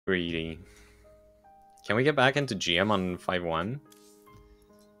greedy. Can we get back into GM on 5-1?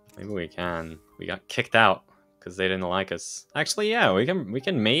 Maybe we can. We got kicked out because they didn't like us. Actually, yeah, we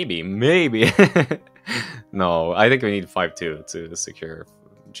can maybe. No, I think we need 5-2 to secure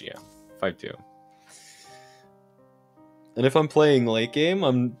GM. 5-2. And if I'm playing late game,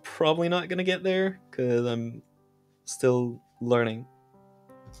 I'm probably not gonna get there because I'm still learning.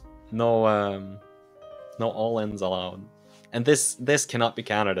 No all-ins allowed. And this cannot be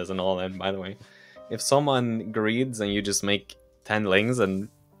counted as an all-in, by the way. If someone greeds and you just make 10 lings and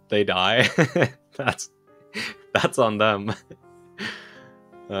they die, that's on them.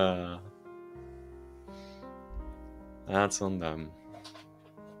 That's on them.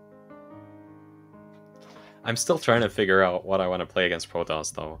 I'm still trying to figure out what I want to play against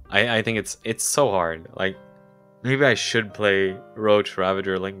Protoss, though. I think it's so hard. Like, maybe I should play Roach,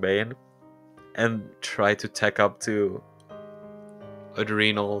 Ravager, Lingbane, and try to tech up to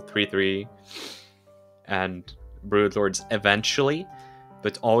Adrenal 3-3 and Broodlords eventually,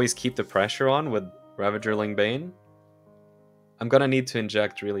 but always keep the pressure on with Ravager, Lingbane. I'm gonna need to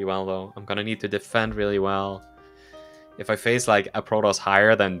inject really well, though. I'm gonna need to defend really well. If I face like a Protoss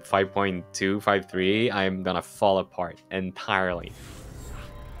higher than 5.2, 5.3, I'm gonna fall apart entirely.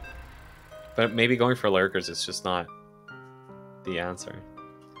 But maybe going for Lurkers is just not the answer.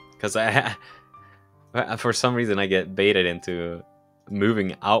 Because for some reason I get baited into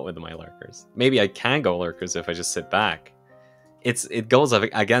moving out with my Lurkers. Maybe I can go Lurkers if I just sit back. It goes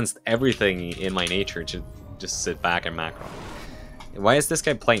against everything in my nature to just sit back and macro. Why is this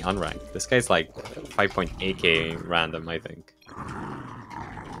guy playing unranked? This guy's like 5.8k random, I think.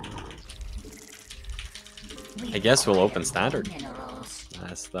 I guess we'll open standard.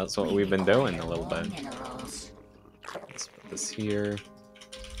 That's what we've been doing a little bit. Let's put this here.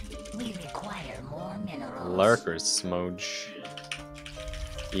 Lurkers smooge.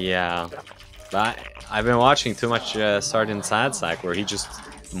 Yeah. I've been watching too much Sergeant Sadsack where he just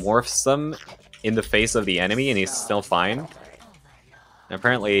morphs them in the face of the enemy and he's still fine. And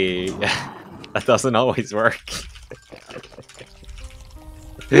apparently, that doesn't always work.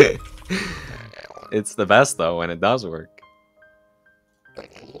 It's the best, though, when it does work. Okay.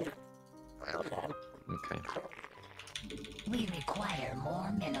 We require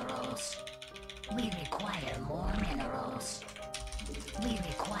more minerals. We require more minerals. We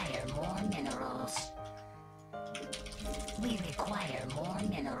require more minerals. We require more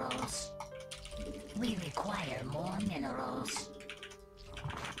minerals. We require more minerals.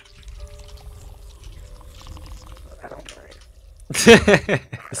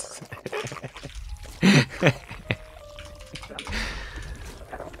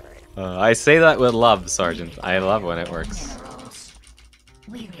 I say that with love, Sergeant. I love when it works.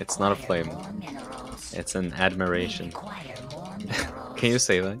 It's not a flame. It's an admiration. Can you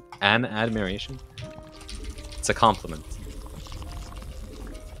say that? An admiration? It's a compliment.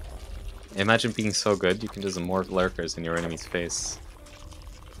 Imagine being so good you can just morph Lurkers in your enemy's face.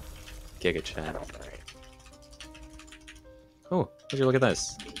 Giga chat. Oh, would you look at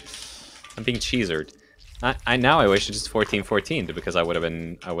this? I'm being cheesered. Now I wish it just 14-14 because I would have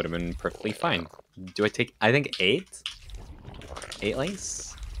been perfectly fine. Do I take? I think 8. 8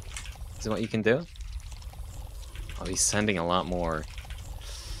 lanes. Is what you can do? Oh, he's sending a lot more.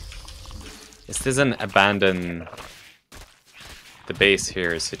 This doesn't abandon the base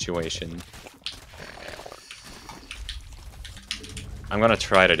here situation. I'm gonna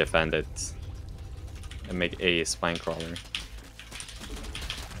try to defend it and make a spine crawler.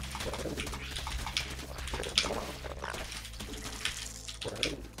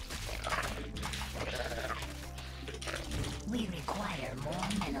 We require more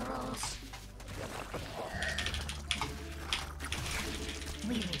minerals.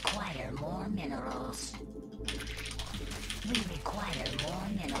 We require more minerals. We require more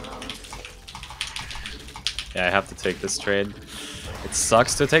minerals. Yeah, I have to take this trade. It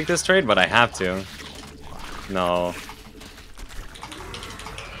sucks to take this trade, but I have to. No.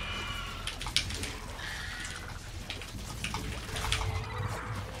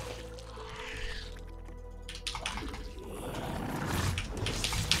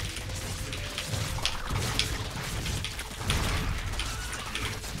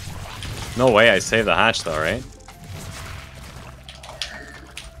 No way I saved the hatch though, right?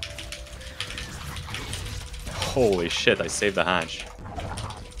 Holy shit, I saved the hatch.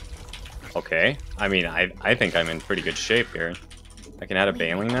 Okay. I mean, I think I'm in pretty good shape here. I can add a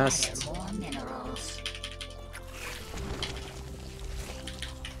Baneling Nest.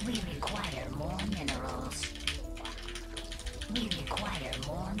 We require more minerals. We require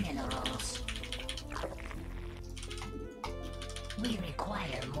more minerals. We require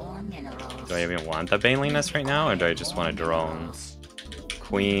require more minerals. Do I even want the Baneliness right now, or do I just want a drone?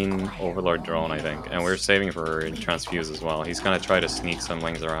 Queen, Overlord drone, I think. And we're saving for Transfuse as well. He's gonna try to sneak some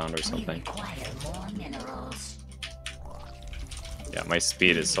wings around or something. Yeah, my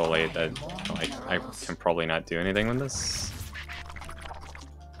speed is so late that I can probably not do anything with this.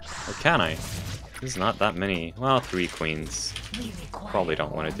 Or can I? There's not that many. Well, 3 queens. Probably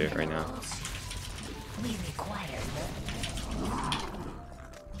don't want to do it right now.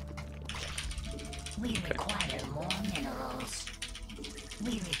 Okay.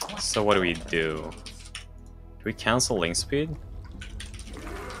 So what do we do? Do we cancel link speed?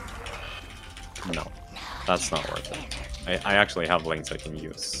 No, that's not worth it. I actually have links I can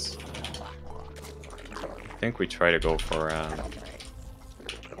use. I think we try to go for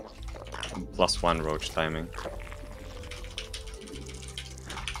 +1 roach timing.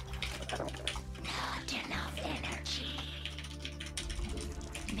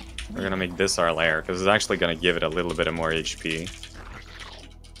 We're gonna make this our lair, because it's actually gonna give it a little bit of more HP.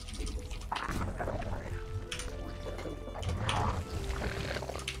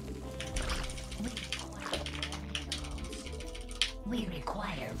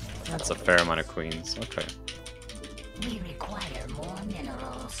 That's a fair amount of queens. Okay. We require more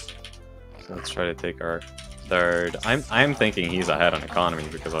minerals. So let's try to take our third. I'm thinking he's ahead on economy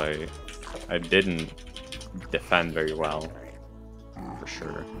because I didn't defend very well. For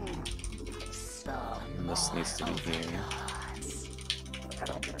sure. And this needs to be here.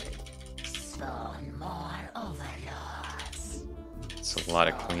 It's a lot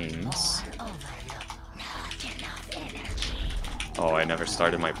of queens. Oh, I never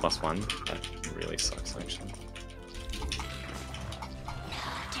started my +1. That really sucks, actually.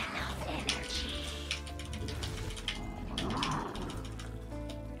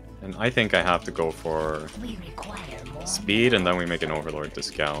 And I think I have to go for speed, and then we make an Overlord to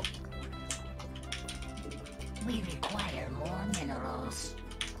scout. We require more minerals.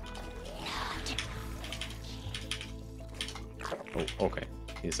 Oh, okay.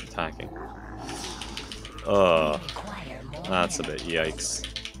 He's attacking. That's a bit yikes.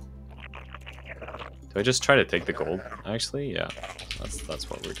 Do I just try to take the gold? Actually, yeah. That's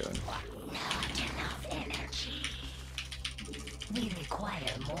what we're doing. Not enough energy. We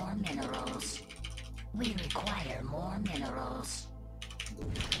require more minerals. We require more minerals.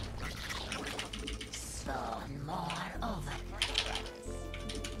 Spawn more overlords.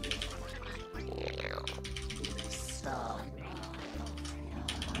 Spawn more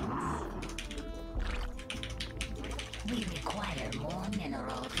overlords. We require more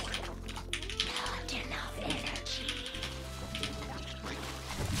minerals. Not enough energy.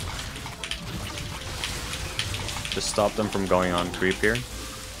 Just stop them from going on creep here.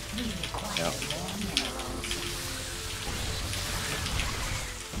 We require Yeah. more minerals.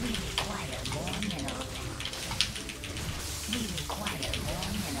 We require more minerals. We require more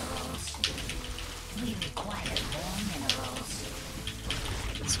minerals. We require more minerals.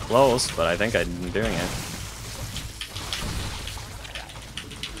 It's close, but I think I'm doing it.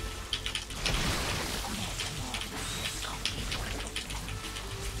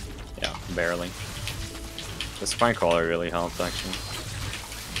 Yeah, barely. The spine crawler really helped, actually.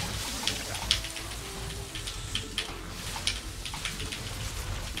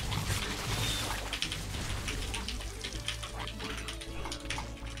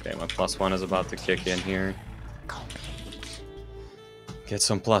 Okay, my +1 is about to kick in here. Get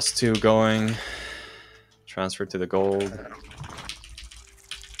some +2 going. Transfer to the gold.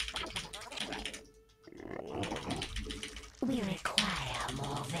 We require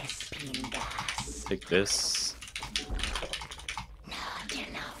more Vespine gas. Take this. Not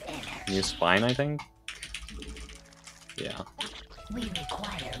enough energy. New spine, I think? Yeah. We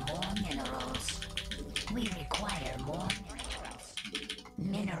require more minerals. We require more minerals.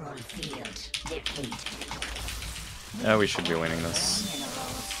 Mineral field depleted. Yeah, we should be winning this.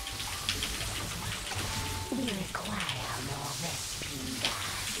 Minerals. We require more Vespine gas.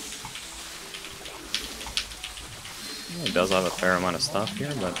 It does have a fair amount of stuff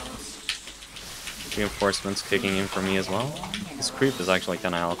here, but reinforcements kicking in for me as well. This creep is actually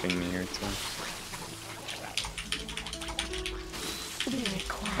kind of helping me here too. We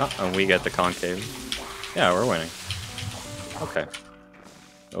require Oh, and we get the concave. Yeah, we're winning. Okay.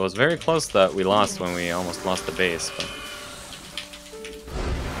 It was very close that we lost when we almost lost the base, but...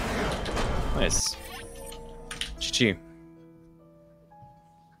 Nice. GG.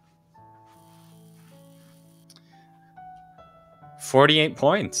 $48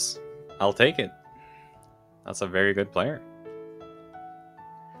 points. I'll take it. That's a very good player.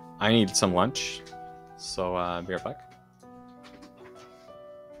 I need some lunch, so be right back.